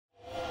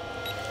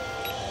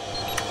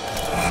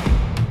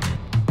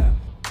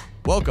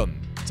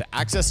Welcome to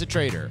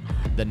AccessATrader,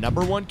 the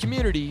 #1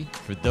 community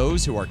for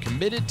those who are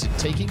committed to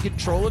taking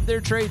control of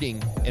their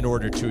trading in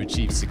order to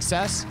achieve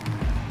success,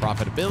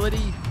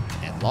 profitability,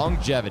 and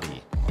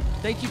longevity.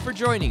 Thank you for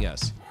joining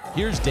us.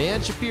 Here's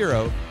Dan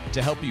Shapiro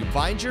to help you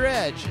find your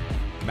edge,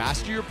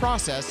 master your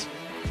process,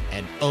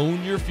 and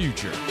own your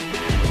future.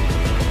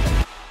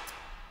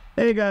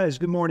 Hey guys,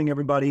 good morning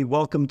everybody.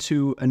 Welcome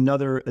to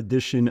another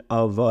edition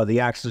of the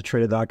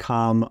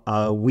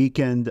AccessATrader.com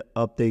weekend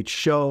update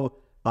show.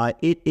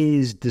 It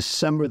is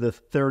December the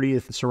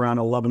 30th. It's around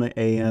 11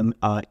 a.m.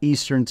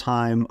 Eastern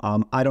time.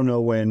 I don't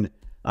know when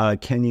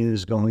Kenya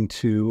is going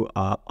to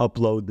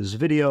upload this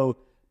video,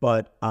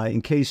 but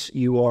in case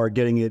you are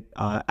getting it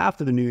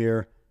after the new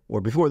year or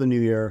before the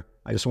new year,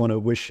 I just want to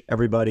wish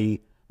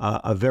everybody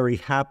a very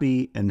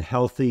happy and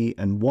healthy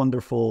and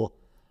wonderful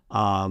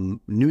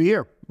new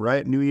year,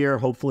 right? New year.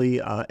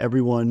 Hopefully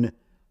everyone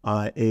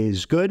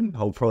is good.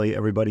 Hopefully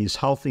everybody's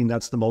healthy. And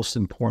that's the most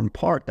important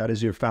part. That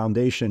is your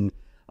foundation.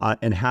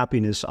 And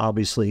happiness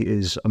obviously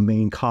is a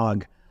main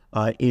cog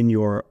in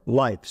your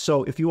life.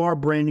 So if you are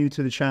brand new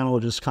to the channel,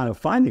 just kind of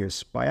finding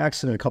us by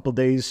accident a couple of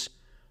days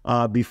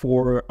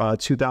before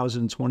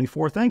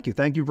 2024, thank you.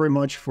 Thank you very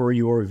much for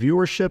your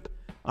viewership.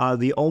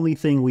 The only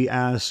thing we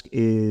ask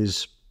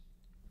is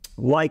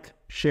like,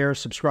 share,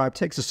 subscribe.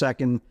 Takes a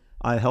second.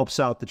 Helps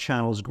out the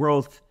channel's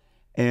growth,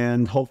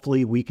 and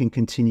hopefully we can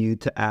continue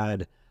to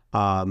add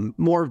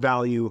more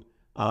value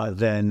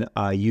than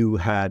you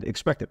had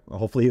expected.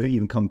 Hopefully you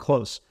even come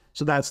close.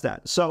 So that's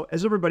that. So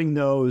as everybody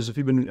knows, if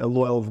you've been a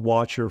loyal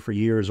watcher for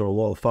years or a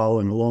loyal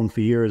follower along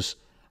for years,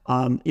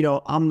 you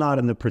know, I'm not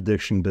in the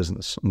prediction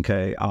business,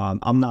 okay?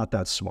 I'm not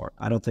that smart.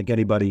 I don't think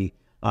anybody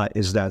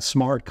is that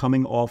smart.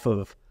 Coming off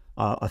of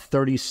a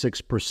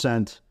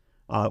 36%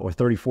 or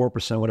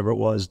 34%, whatever it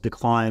was,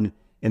 decline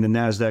in the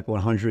NASDAQ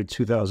 100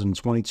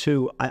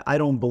 2022, I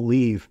don't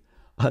believe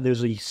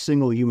there's a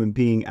single human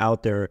being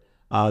out there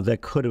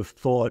that could have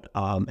thought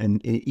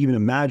and even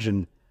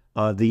imagined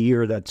the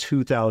year that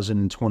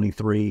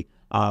 2023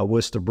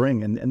 was to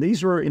bring. And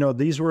these were,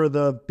 these were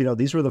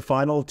the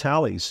final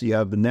tallies. You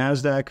have the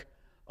NASDAQ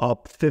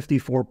up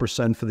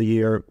 54% for the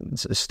year.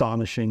 It's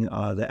astonishing.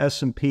 The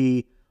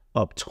S&P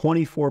up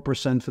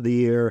 24% for the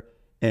year,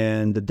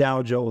 and the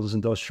Dow Jones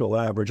Industrial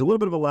Average, a little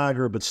bit of a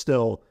lagger, but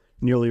still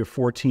nearly a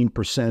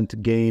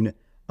 14% gain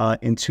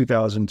in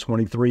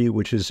 2023,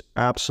 which is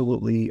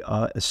absolutely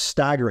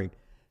staggering.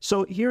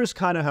 So here's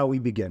kind of how we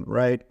begin,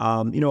 right?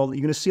 You're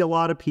going to see a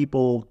lot of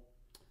people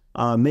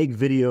make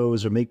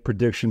videos or make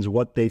predictions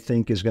what they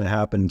think is going to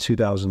happen in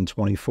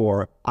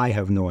 2024. I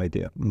have no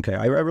idea, okay?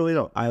 I really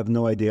don't. I have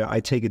no idea. I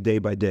take it day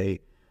by day,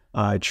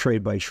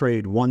 trade by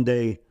trade. One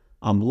day,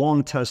 I'm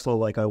long Tesla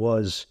like I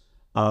was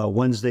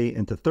Wednesday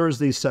into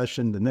Thursday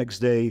session. The next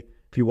day,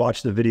 if you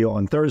watch the video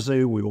on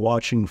Thursday, we were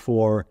watching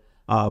for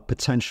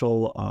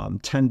potential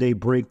 10-day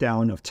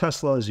breakdown of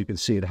Tesla. As you can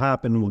see it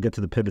happen. We'll get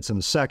to the pivots in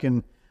a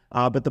second.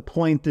 But the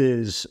point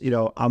is,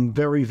 I'm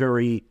very,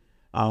 very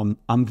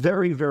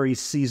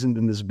seasoned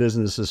in this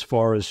business as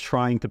far as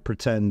trying to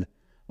pretend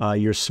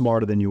you're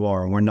smarter than you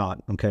are, and we're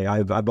not. Okay,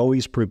 I've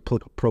always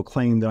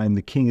proclaimed that I'm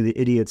the king of the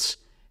idiots,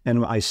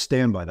 and I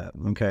stand by that.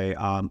 Okay,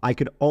 I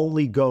could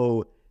only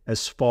go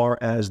as far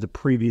as the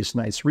previous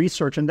night's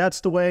research, and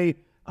that's the way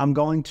I'm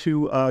going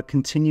to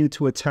continue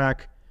to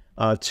attack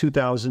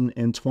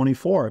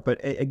 2024.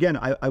 But again,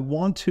 I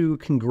want to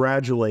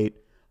congratulate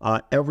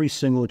every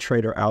single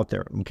trader out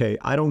there, okay?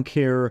 I don't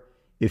care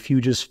if you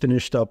just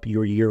finished up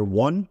your year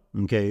 1,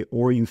 okay,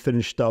 or you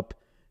finished up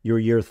your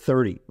year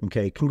 30,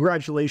 okay?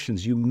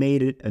 Congratulations, you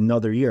made it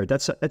another year.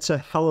 That's a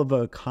hell of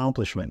an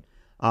accomplishment.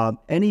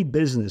 Any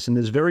business, and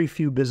there's very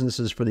few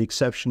businesses for the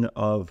exception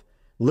of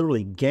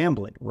literally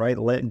gambling, right?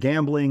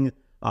 Gambling,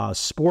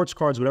 sports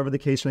cards, whatever the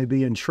case may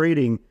be, in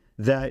trading,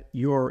 that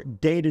your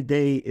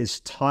day-to-day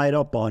is tied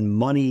up on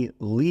money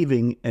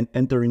leaving and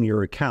entering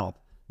your account.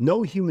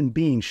 No human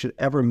being should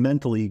ever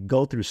mentally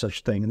go through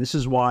such thing. And this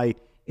is why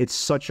it's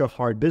such a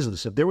hard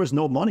business. If there was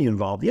no money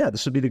involved, yeah,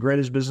 this would be the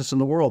greatest business in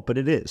the world, but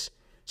it is.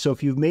 So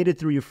if you've made it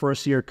through your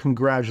first year,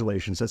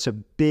 congratulations. That's a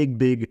big,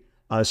 big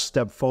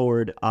step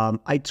forward.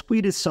 I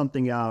tweeted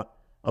something out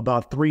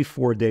about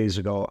 3-4 days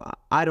ago.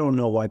 I don't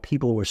know why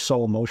people were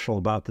so emotional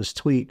about this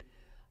tweet.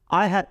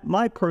 I had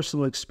my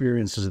personal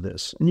experience is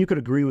this, and you could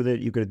agree with it,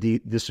 you could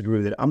disagree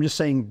with it. I'm just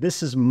saying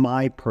this is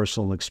my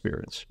personal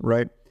experience,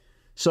 right?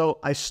 So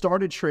I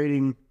started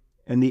trading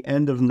in the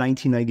end of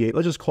 1998.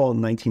 Let's just call it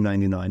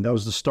 1999. That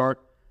was the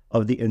start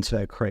of the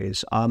internet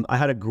craze. I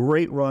had a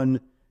great run,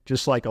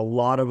 just like a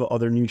lot of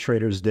other new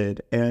traders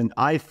did. And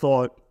I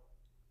thought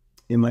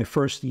in my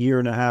first year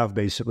and a half,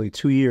 basically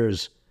 2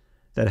 years,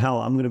 that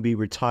hell, I'm going to be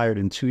retired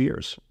in 2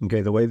 years.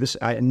 Okay, the way this,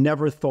 I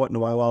never thought in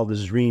my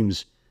wildest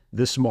dreams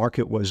this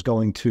market was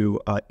going to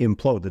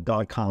implode, the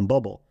dot-com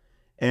bubble.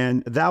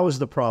 And that was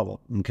the problem,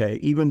 okay?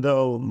 Even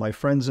though my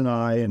friends and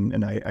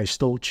I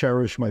still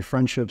cherish my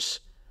friendships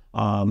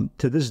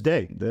to this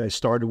day that I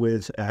started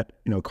with at,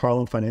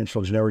 Carlin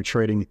Financial Generic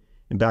Trading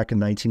back in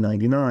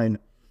 1999.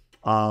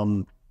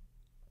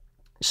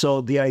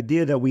 So the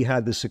idea that we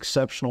had this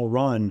exceptional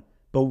run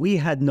but we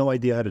had no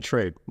idea how to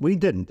trade. We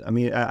didn't. I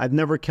mean, I've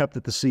never kept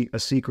it a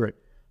secret.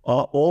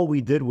 All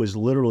we did was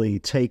literally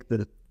take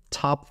the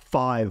top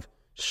 5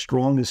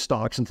 strongest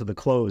stocks into the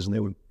close, and they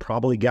would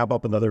probably gap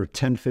up another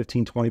 10,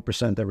 15,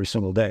 20% every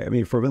single day. I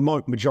mean, for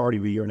the majority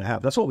of a year and a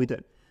half, that's what we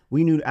did.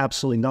 We knew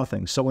absolutely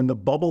nothing. So when the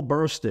bubble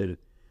bursted,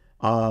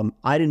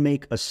 I didn't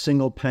make a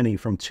single penny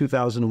from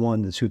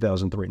 2001 to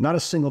 2003. Not a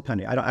single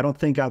penny. I don't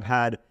think I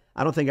had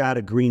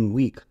a green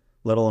week,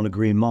 let alone a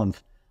green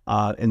month,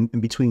 in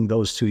between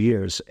those 2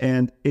 years.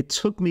 And it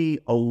took me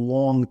a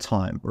long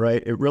time,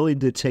 right? It really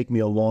did take me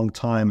a long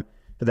time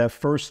for that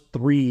first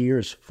 3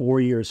 years,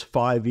 4 years,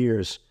 5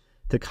 years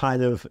to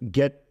kind of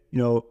get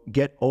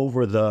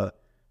over the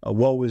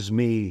woe is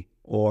me,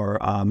 or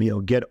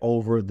get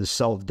over the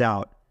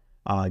self-doubt,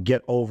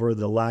 get over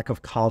the lack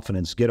of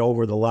confidence, get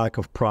over the lack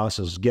of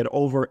process, get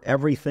over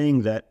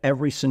everything that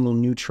every single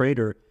new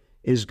trader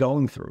is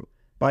going through.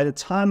 By the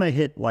time I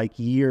hit like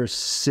year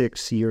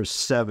 6, year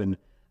 7,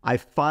 I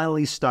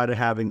finally started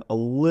having a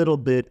little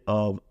bit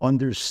of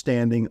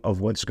understanding of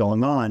what's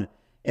going on.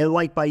 And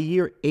like by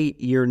year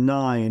 8, year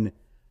 9,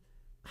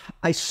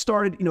 I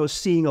started,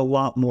 seeing a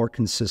lot more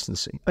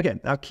consistency. Again,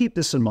 now keep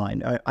this in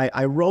mind.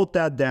 I wrote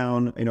that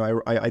down.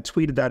 I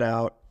tweeted that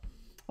out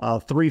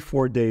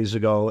 3-4 days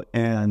ago,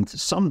 and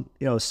some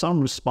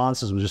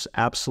responses were just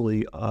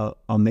absolutely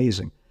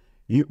amazing.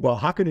 Well,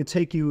 how can it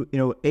take you,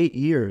 8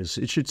 years?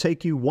 It should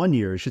take you 1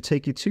 year. It should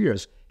take you 2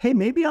 years. Hey,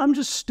 maybe I'm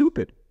just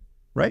stupid,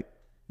 right?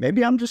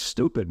 Maybe I'm just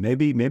stupid.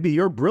 Maybe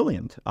you're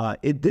brilliant.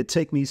 It did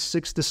take me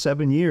 6 to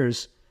 7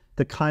 years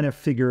to kind of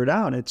figure it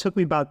out. And it took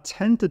me about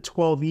 10 to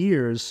 12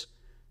 years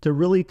to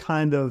really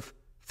kind of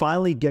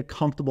finally get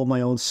comfortable in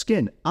my own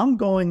skin. I'm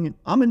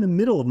in the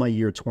middle of my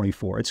year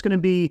 24. It's going to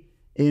be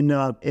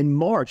in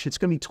March. It's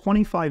going to be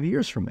 25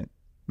 years from it.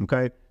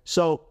 Okay.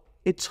 So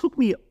it took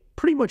me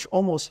pretty much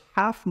almost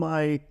half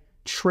my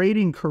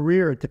trading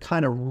career to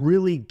kind of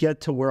really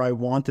get to where I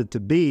wanted to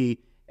be.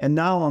 And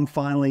now I'm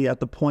finally at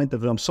the point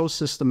that I'm so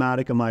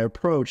systematic in my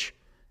approach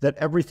that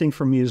everything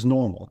for me is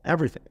normal.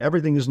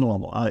 Everything is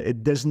normal.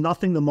 There's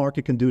nothing the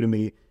market can do to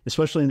me,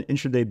 especially on an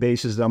intraday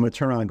basis, that I'm going to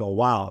turn around and go,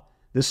 wow,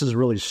 this is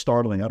really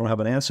startling. I don't have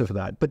an answer for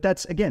that. But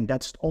that's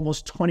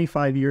almost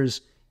 25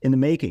 years in the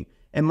making.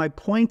 And my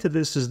point to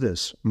this is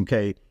this,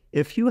 okay?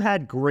 If you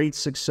had great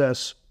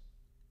success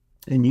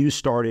and you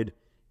started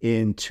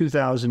in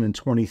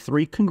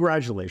 2023,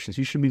 congratulations.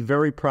 You should be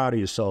very proud of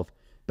yourself.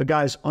 But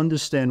guys,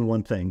 understand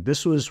one thing.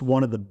 This was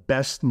one of the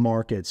best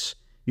markets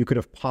you could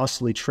have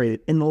possibly traded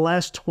in the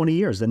last 20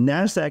 years. The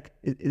NASDAQ,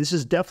 this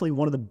is definitely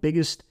one of the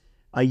biggest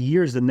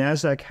years the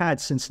NASDAQ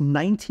had since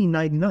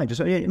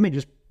 1999.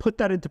 Just put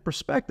that into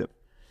perspective,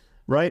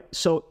 right?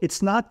 So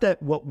it's not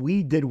that what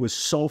we did was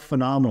so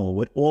phenomenal.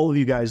 What all of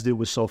you guys did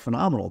was so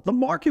phenomenal. The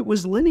market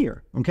was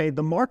linear, okay?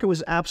 The market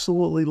was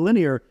absolutely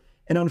linear.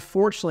 And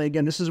unfortunately,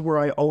 again, this is where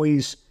I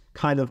always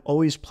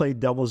play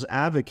devil's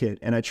advocate,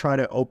 and I try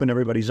to open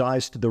everybody's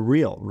eyes to the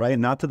real, right?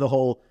 Not to the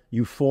whole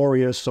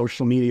euphoria,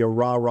 social media,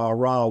 rah, rah,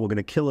 rah, we're going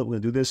to kill it, we're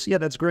going to do this. Yeah,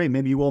 that's great.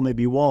 Maybe you will,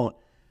 maybe you won't.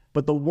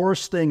 But the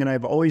worst thing, and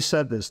I've always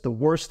said this, the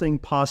worst thing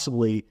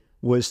possibly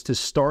was to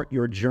start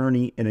your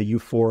journey in a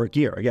euphoric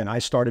year. Again, I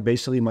started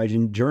basically my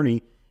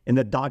journey in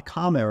the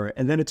 .com era,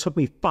 and then it took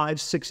me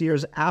 5-6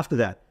 years after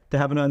that to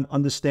have an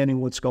understanding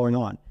of what's going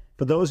on.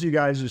 For those of you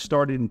guys who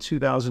started in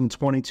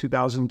 2020,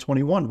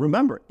 2021,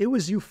 remember, it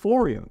was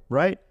euphoria,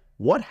 right?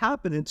 What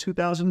happened in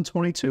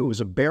 2022? It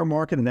was a bear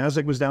market, and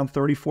NASDAQ was down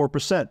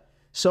 34%.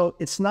 So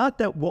it's not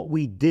that what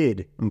we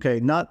did, okay,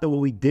 not that what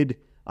we did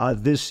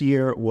this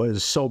year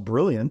was so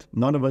brilliant.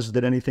 None of us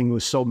did anything that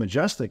was so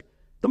majestic.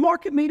 The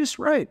market made us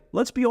right.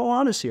 Let's be all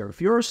honest here.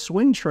 If you're a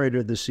swing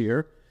trader this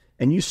year,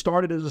 and you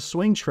started as a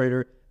swing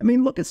trader, I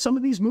mean, look at some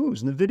of these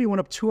moves. NVIDIA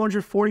went up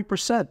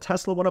 240%.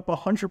 Tesla went up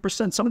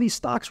 100%. Some of these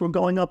stocks were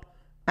going up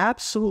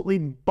absolutely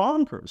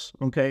bonkers,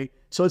 okay?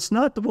 So it's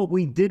not that what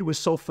we did was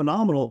so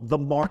phenomenal. The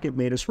market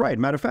made us right.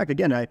 Matter of fact,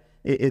 again,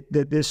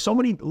 there's so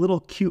many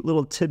cute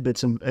little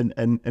tidbits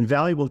and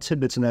valuable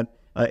tidbits in that.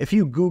 If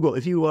you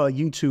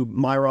YouTube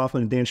Meyer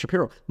Hoffman and Dan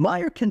Shapiro,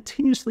 Meyer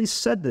continuously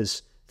said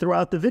this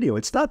throughout the video.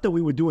 It's not that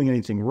we were doing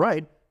anything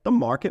right. The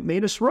market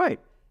made us right.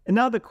 And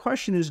now the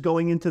question is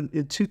going into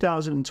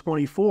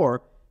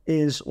 2024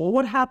 is, well,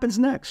 what happens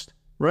next,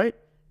 right?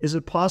 Is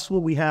it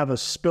possible we have a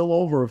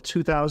spillover of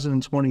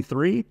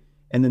 2023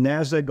 and the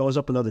NASDAQ goes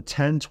up another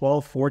 10,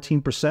 12,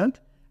 14%?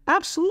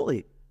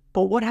 Absolutely.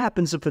 But what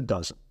happens if it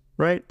doesn't,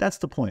 right? That's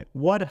the point.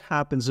 What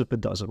happens if it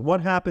doesn't?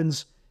 What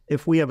happens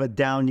if we have a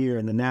down year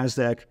and the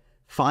NASDAQ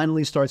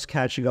finally starts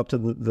catching up to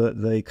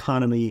the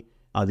economy,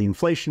 the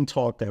inflation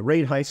talk, the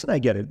rate hikes? And I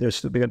get it.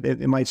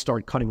 It might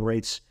start cutting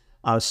rates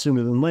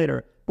sooner than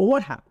later. But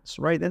what happens,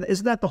 right? And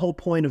isn't that the whole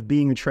point of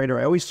being a trader?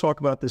 I always talk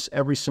about this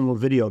every single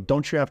video.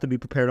 Don't you have to be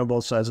prepared on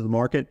both sides of the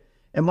market?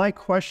 And my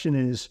question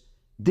is,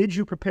 did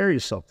you prepare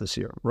yourself this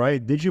year,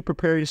 right? Did you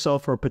prepare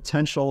yourself for a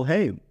potential,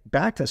 hey,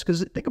 backtest?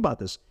 Because think about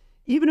this.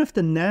 Even if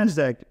the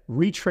NASDAQ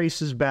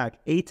retraces back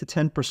 8 to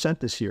 10%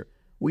 this year,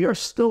 we are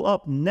still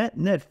up net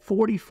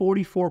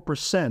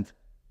 44%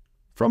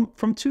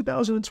 from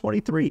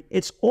 2023.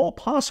 It's all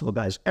possible,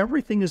 guys.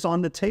 Everything is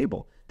on the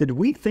table. Did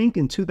we think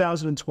in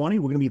 2020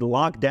 we're going to be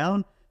locked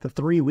down for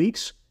 3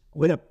 weeks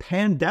with a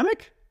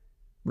pandemic?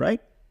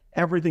 Right?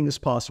 Everything is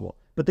possible.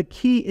 But the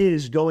key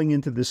is going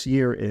into this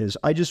year is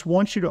I just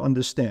want you to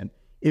understand,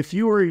 if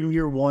you were in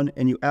year one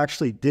and you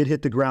actually did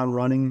hit the ground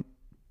running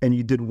and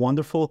you did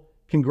wonderful,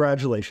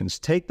 congratulations.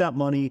 Take that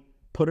money,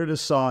 put it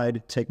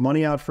aside, take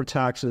money out for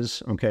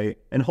taxes, okay,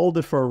 and hold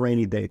it for a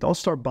rainy day. Don't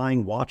start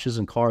buying watches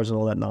and cars and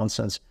all that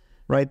nonsense,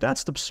 right?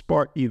 That's the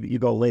part you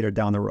go later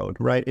down the road,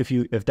 right?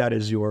 If that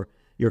is your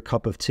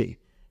cup of tea.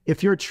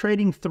 If you're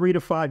trading 3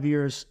 to 5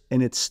 years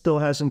and it still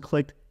hasn't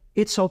clicked,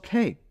 it's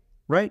okay,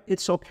 right?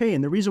 It's okay.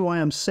 And the reason why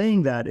I'm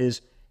saying that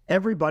is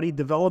everybody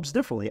develops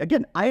differently.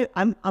 Again,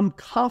 I'm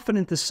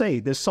confident to say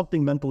there's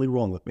something mentally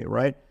wrong with me,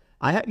 right?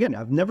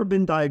 I've never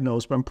been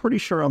diagnosed, but I'm pretty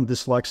sure I'm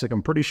dyslexic.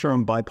 I'm pretty sure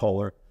I'm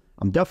bipolar.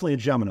 I'm definitely a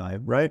Gemini,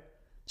 right?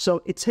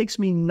 So it takes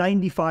me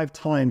 95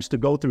 times to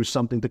go through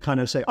something to kind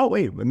of say, oh,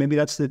 wait, maybe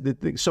that's the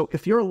thing. So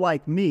if you're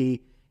like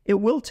me, it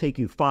will take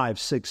you 5,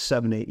 6,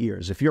 7, 8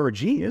 years. If you're a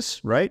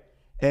genius, right?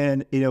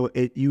 And,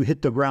 you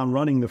hit the ground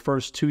running the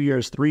first 2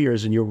 years, 3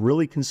 years, and you're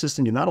really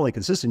consistent. You're not only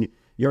consistent,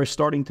 you're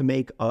starting to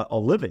make a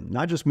living,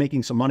 not just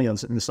making some money in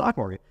the stock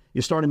market.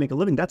 You're starting to make a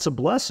living. That's a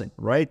blessing,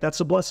 right?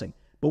 That's a blessing.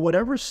 But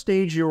whatever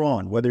stage you're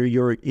on, whether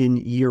you're in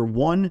year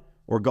 1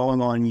 or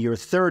going on year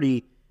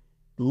 30,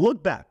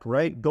 look back,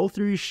 right? Go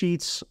through your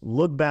sheets,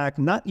 look back,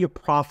 not your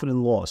profit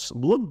and loss.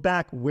 Look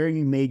back where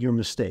you made your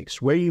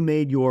mistakes, where you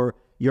made your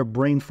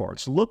brain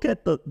farts. Look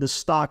at the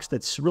stocks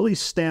that really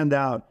stand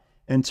out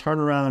and turn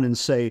around and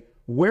say,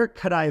 where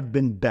could I have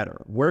been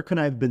better? Where can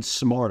I have been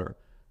smarter?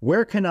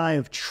 Where can I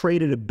have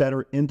traded at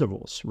better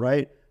intervals,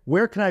 right?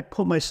 Where can I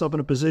put myself in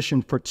a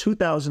position for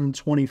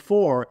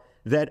 2024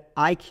 that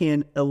I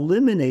can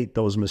eliminate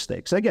those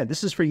mistakes? Again,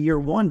 this is for year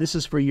 1. This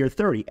is for year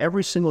 30.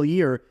 Every single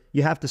year,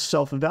 you have to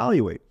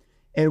self-evaluate.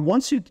 And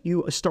once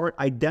you start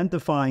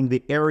identifying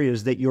the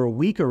areas that you're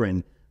weaker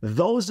in,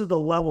 those are the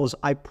levels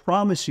I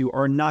promise you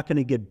are not going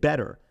to get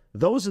better.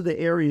 Those are the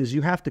areas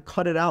you have to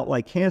cut it out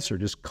like cancer.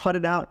 Just cut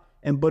it out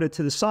and put it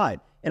to the side.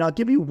 And I'll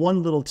give you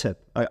one little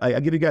tip. I'll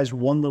give you guys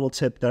one little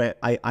tip that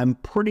I'm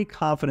pretty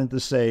confident to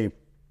say,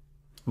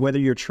 whether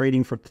you're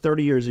trading for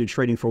 30 years or you're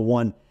trading for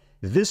 1,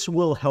 this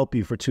will help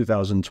you for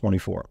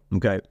 2024,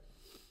 okay?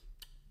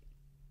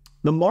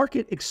 The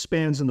market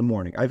expands in the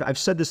morning. I've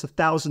said this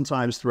 1,000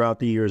 times throughout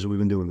the years that we've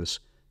been doing this.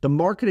 The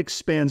market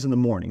expands in the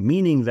morning,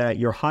 meaning that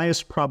your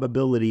highest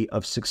probability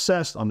of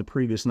success on the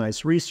previous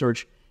night's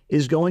research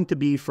is going to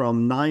be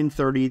from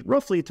 9:30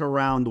 roughly to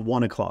around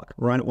 1 o'clock,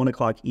 around 1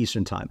 o'clock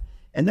Eastern time.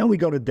 And then we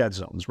go to dead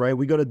zones, right?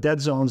 We go to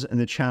dead zones and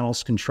the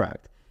channels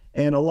contract.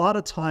 And a lot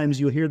of times,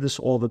 you'll hear this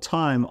all the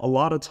time, a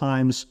lot of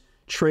times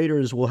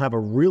traders will have a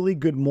really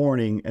good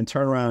morning and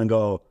turn around and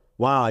go,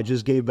 wow, I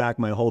just gave back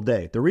my whole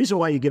day. The reason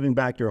why you're giving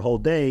back your whole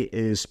day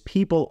is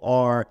people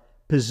are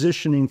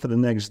positioning for the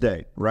next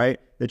day, right?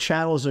 The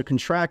channels are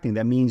contracting.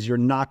 That means you're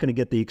not going to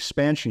get the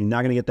expansion. You're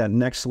not going to get that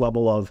next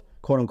level of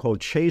quote unquote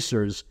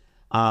chasers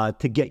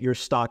to get your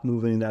stock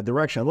moving in that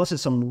direction, unless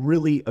it's some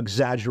really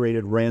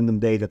exaggerated random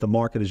day that the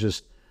market is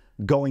just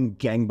going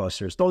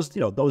gangbusters.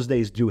 Those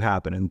days do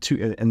happen,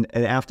 and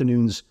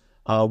afternoons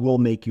will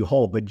make you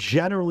whole. But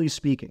generally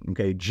speaking,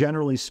 okay,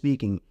 generally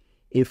speaking,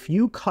 if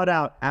you cut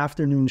out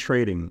afternoon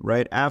trading,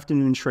 right,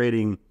 afternoon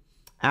trading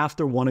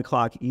after 1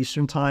 o'clock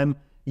Eastern time,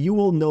 you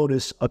will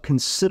notice a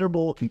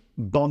considerable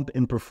bump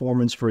in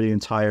performance for the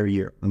entire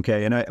year,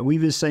 okay? And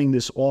we've been saying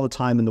this all the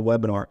time in the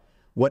webinar.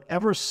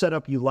 Whatever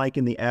setup you like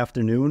in the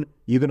afternoon,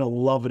 you're going to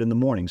love it in the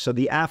morning. So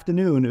the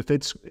afternoon, if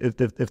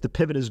the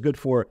pivot is good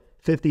for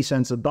 50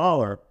 cents a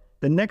dollar,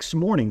 the next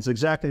morning it's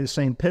exactly the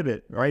same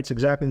pivot, right? It's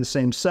exactly the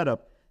same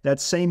setup. That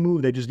same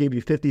move that just gave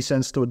you 50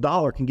 cents to a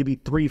dollar can give you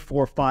 $3,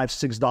 $4,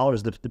 $5,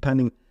 $6,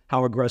 depending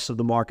how aggressive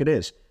the market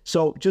is.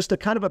 So just a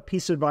kind of a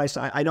piece of advice.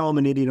 I know I'm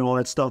an idiot and all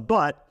that stuff,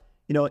 but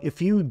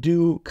if you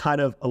do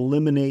kind of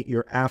eliminate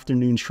your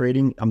afternoon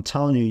trading, I'm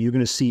telling you, you're going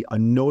to see a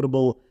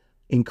notable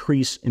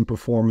increase in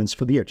performance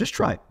for the year. Just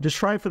try it. Just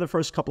try it for the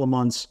first couple of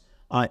months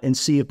and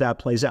see if that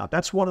plays out.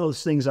 That's one of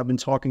those things I've been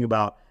talking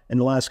about in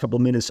the last couple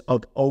of minutes,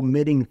 of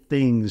omitting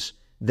things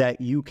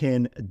that you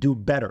can do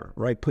better,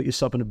 right? Put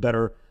yourself in a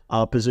better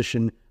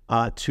position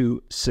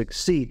to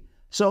succeed.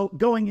 So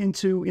going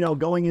into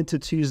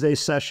Tuesday's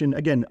session,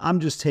 again, I'm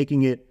just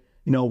taking it,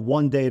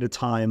 one day at a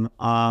time.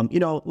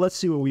 Let's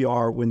see where we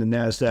are when the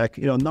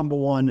NASDAQ, number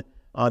one,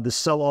 the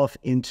sell-off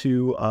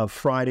into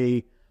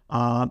Friday.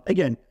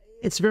 Again,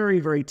 it's very,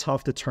 very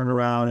tough to turn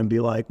around and be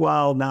like,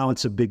 well, now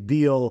it's a big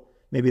deal.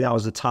 Maybe that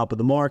was the top of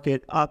the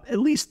market. At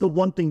least the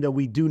one thing that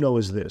we do know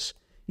is this.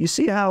 You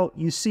see how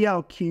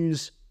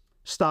Qs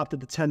stopped at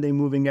the 10-day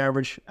moving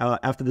average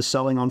after the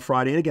selling on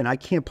Friday. And again, I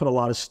can't put a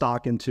lot of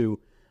stock into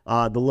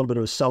the little bit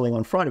of selling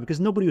on Friday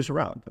because nobody was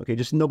around. Okay,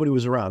 just nobody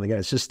was around. Again,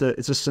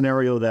 it's a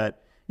scenario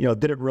that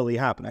didn't really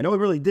happen. I know it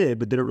really did,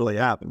 but did it really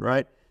happen,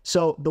 right?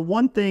 So the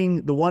one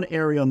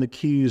area on the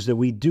Qs that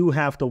we do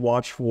have to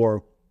watch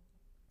for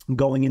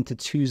going into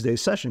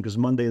Tuesday's session, because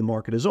Monday the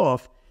market is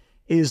off,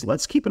 is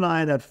let's keep an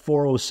eye on that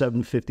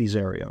 407.50s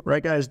area,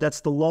 right, guys?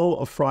 That's the low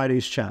of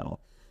Friday's channel.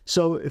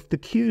 So if the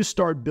Qs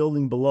start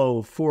building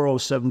below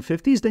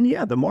 407.50s, then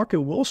yeah, the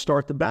market will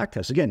start the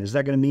backtest. Again, is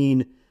that going to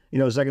mean,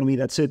 is that going to mean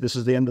that's it? This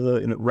is the end of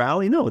the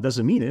rally? No, it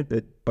doesn't mean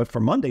it. But for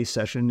Monday's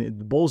session,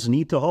 the bulls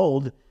need to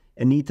hold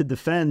and need to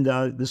defend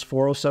this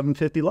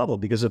 407.50 level,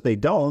 because if they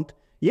don't,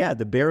 yeah,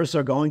 the bears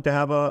are going to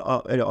have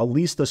at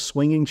least a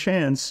swinging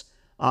chance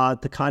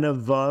to kind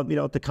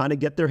of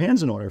get their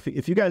hands in order.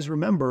 If you guys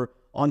remember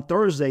on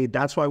Thursday,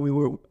 that's why we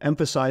were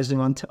emphasizing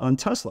on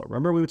Tesla.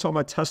 Remember we were talking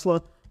about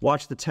Tesla?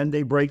 Watch the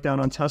 10-day breakdown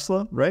on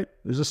Tesla, right?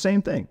 It was the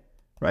same thing,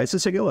 right? So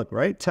take a look,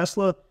 right?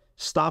 Tesla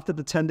stopped at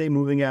the 10-day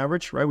moving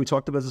average, right? We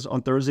talked about this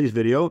on Thursday's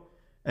video,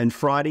 and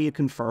Friday it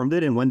confirmed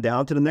it and went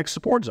down to the next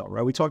support zone,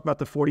 right? We talked about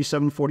the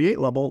 47.48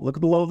 level. Look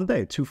at the low of the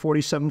day,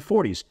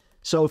 247.40s.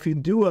 So if you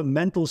do a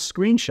mental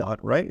screenshot,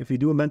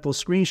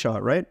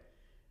 right?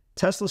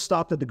 Tesla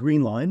stopped at the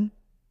green line,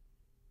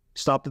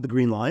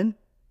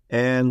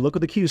 and look where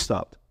the Q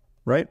stopped,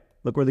 right?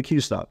 Look where the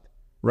Q stopped,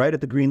 right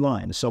at the green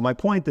line. So my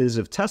point is,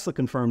 if Tesla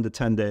confirmed the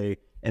 10-day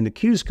and the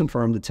Qs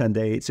confirmed the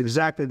 10-day, it's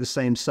exactly the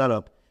same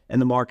setup,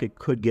 and the market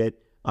could get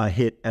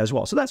hit as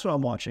well. So that's what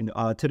I'm watching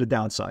to the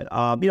downside.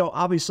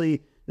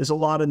 Obviously, there's a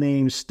lot of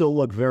names still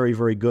look very,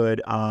 very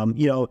good.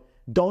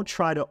 Don't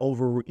try to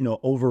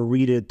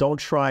overread it. Don't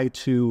try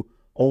to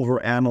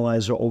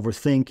overanalyze or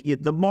overthink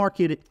it. The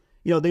market,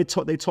 they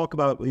talk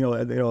about,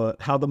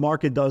 how the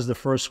market does the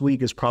first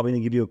week is probably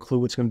going to give you a clue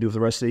what's going to do for the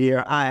rest of the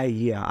year.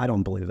 I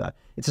don't believe that.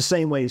 It's the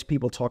same way as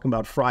people talking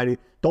about Friday.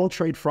 Don't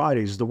trade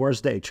Fridays, the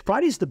worst day.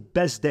 Friday's the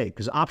best day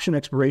because option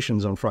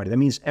expirations on Friday. That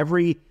means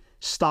every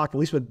stock, at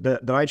least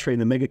that I trade in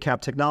the mega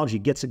cap technology,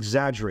 gets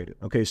exaggerated.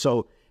 Okay,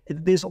 so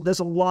there's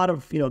a lot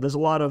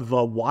of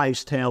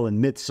wives' tale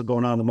and myths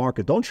going on in the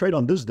market. Don't trade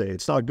on this day;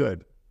 it's not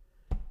good.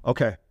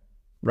 Okay,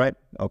 right?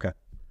 Okay.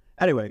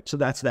 Anyway, so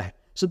that's that.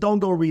 So don't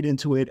go read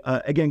into it.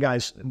 Again,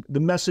 guys, the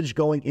message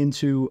going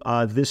into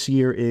this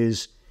year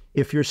is,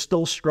 if you're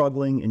still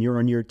struggling and you're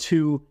on year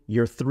 2,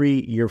 year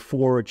 3, year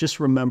 4,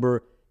 just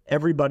remember,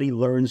 everybody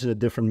learns in a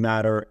different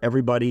manner.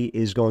 Everybody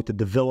is going to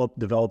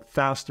develop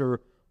faster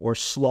or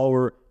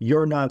slower.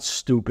 You're not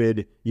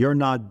stupid. You're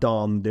not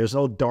dumb. There's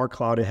no dark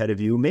cloud ahead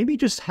of you. Maybe you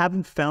just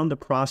haven't found the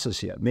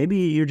process yet. Maybe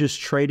you're just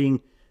trading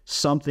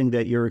something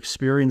that your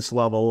experience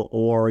level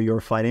or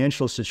your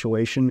financial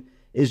situation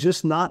is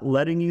just not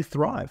letting you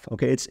thrive.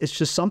 Okay, it's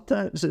just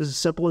sometimes as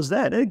simple as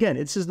that. And again,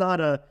 this is not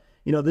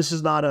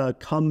a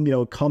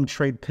come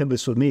trade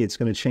pivots with me, it's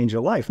going to change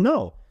your life.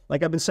 No,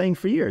 like I've been saying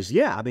for years.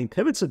 Yeah, I mean,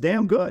 pivots are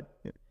damn good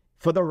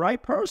for the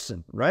right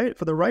person, right?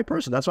 For the right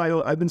person. That's why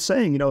I've been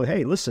saying,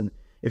 hey, listen,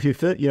 if you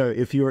fit,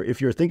 if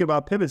you're thinking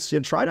about pivots,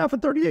 try it out for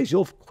 30 days.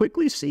 You'll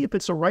quickly see if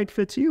it's a right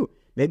fit to you.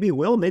 Maybe it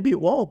will, maybe it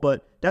won't,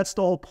 but that's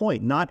the whole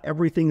point. Not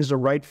everything is the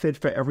right fit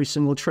for every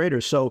single trader.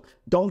 So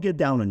don't get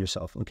down on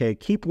yourself, okay?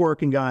 Keep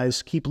working,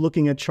 guys. Keep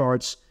looking at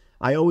charts.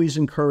 I always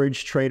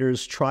encourage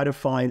traders, try to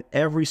find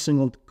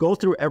go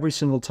through every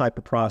single type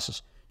of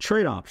process.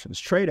 Trade options,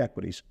 trade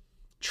equities,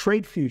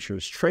 trade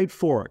futures, trade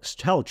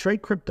Forex, hell,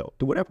 trade crypto,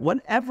 do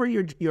whatever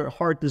your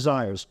heart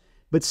desires,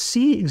 but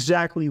see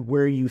exactly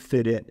where you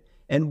fit in.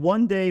 And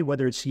one day,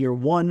 whether it's year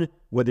 1,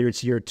 whether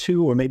it's year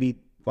 2, or maybe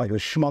like a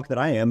schmuck that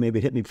I am, maybe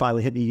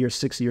finally hit me year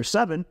 6 or year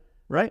 7,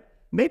 right?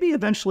 Maybe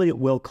eventually it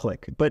will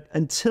click. But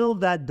until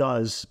that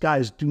does,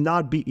 guys, do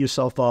not beat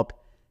yourself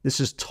up. This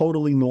is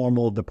totally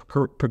normal. The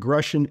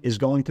progression is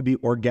going to be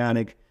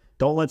organic.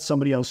 Don't let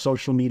somebody on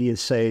social media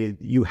say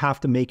you have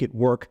to make it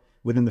work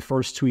within the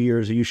first 2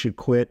 years or you should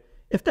quit.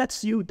 If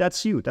that's you,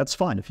 that's you. That's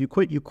fine. If you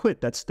quit, you quit.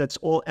 That's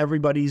all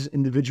everybody's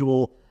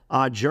individual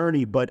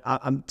journey. But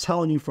I'm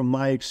telling you from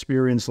my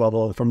experience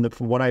level, from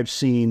what I've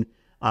seen,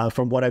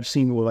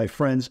 with my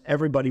friends,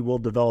 everybody will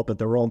develop at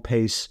their own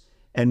pace,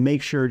 and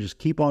make sure just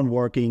keep on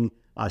working.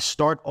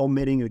 Start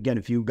omitting, again,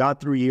 if you got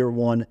through year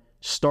 1,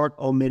 start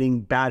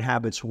omitting bad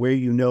habits where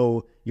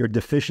your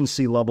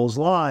deficiency levels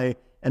lie.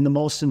 And the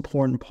most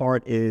important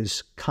part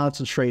is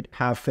concentrate,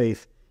 have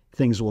faith,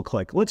 things will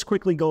click. Let's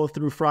quickly go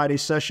through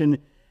Friday's session.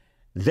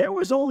 There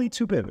was only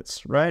 2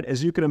 pivots, right?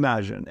 As you can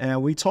imagine.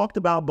 And we talked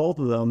about both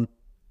of them.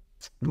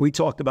 On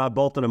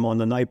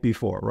the night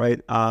before, right?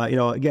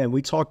 Again,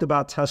 we talked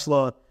about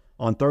Tesla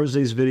on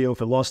Thursday's video.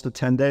 If it lost the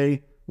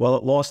 10-day, well,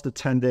 it lost the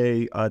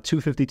 10-day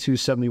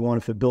 252.71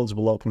 if it builds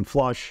below open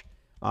flush.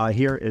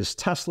 Here is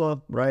Tesla,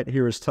 right?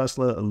 Here is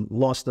Tesla,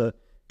 lost the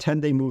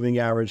 10-day moving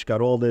average, got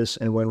all this,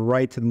 and went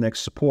right to the next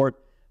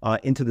support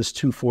into this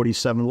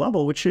 247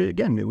 level, which is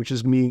going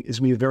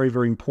to be very,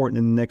 very important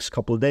in the next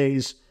couple of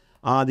days.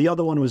 The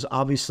other one was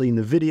obviously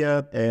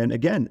NVIDIA, and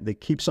again,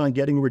 it keeps on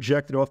getting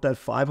rejected off that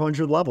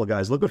 500 level,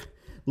 guys. Look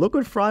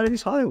what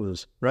Friday's high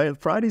was, right?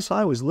 Friday's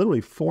high was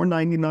literally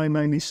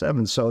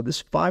 499.97. So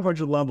this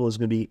 500 level is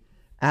going to be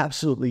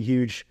absolutely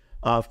huge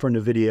for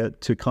NVIDIA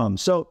to come.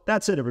 So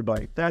that's it,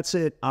 everybody. That's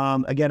it.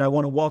 Again, I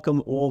want to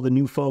welcome all the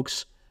new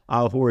folks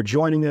who are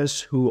joining us,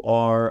 who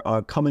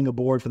are coming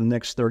aboard for the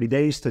next 30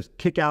 days to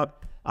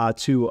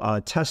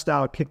test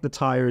out, kick the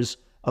tires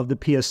of the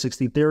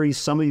PS60 theory.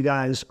 Some of you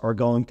guys are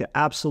going to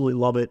absolutely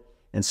love it.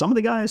 And some of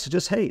the guys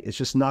just, hey, it's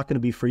just not going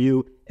to be for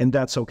you, and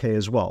that's okay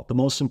as well. The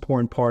most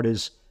important part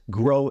is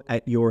grow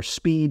at your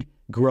speed,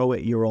 grow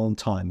at your own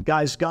time.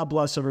 Guys, God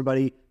bless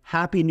everybody.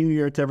 Happy New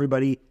Year to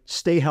everybody.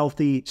 Stay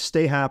healthy,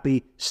 stay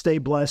happy, stay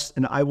blessed,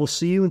 and I will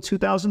see you in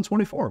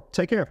 2024.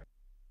 Take care.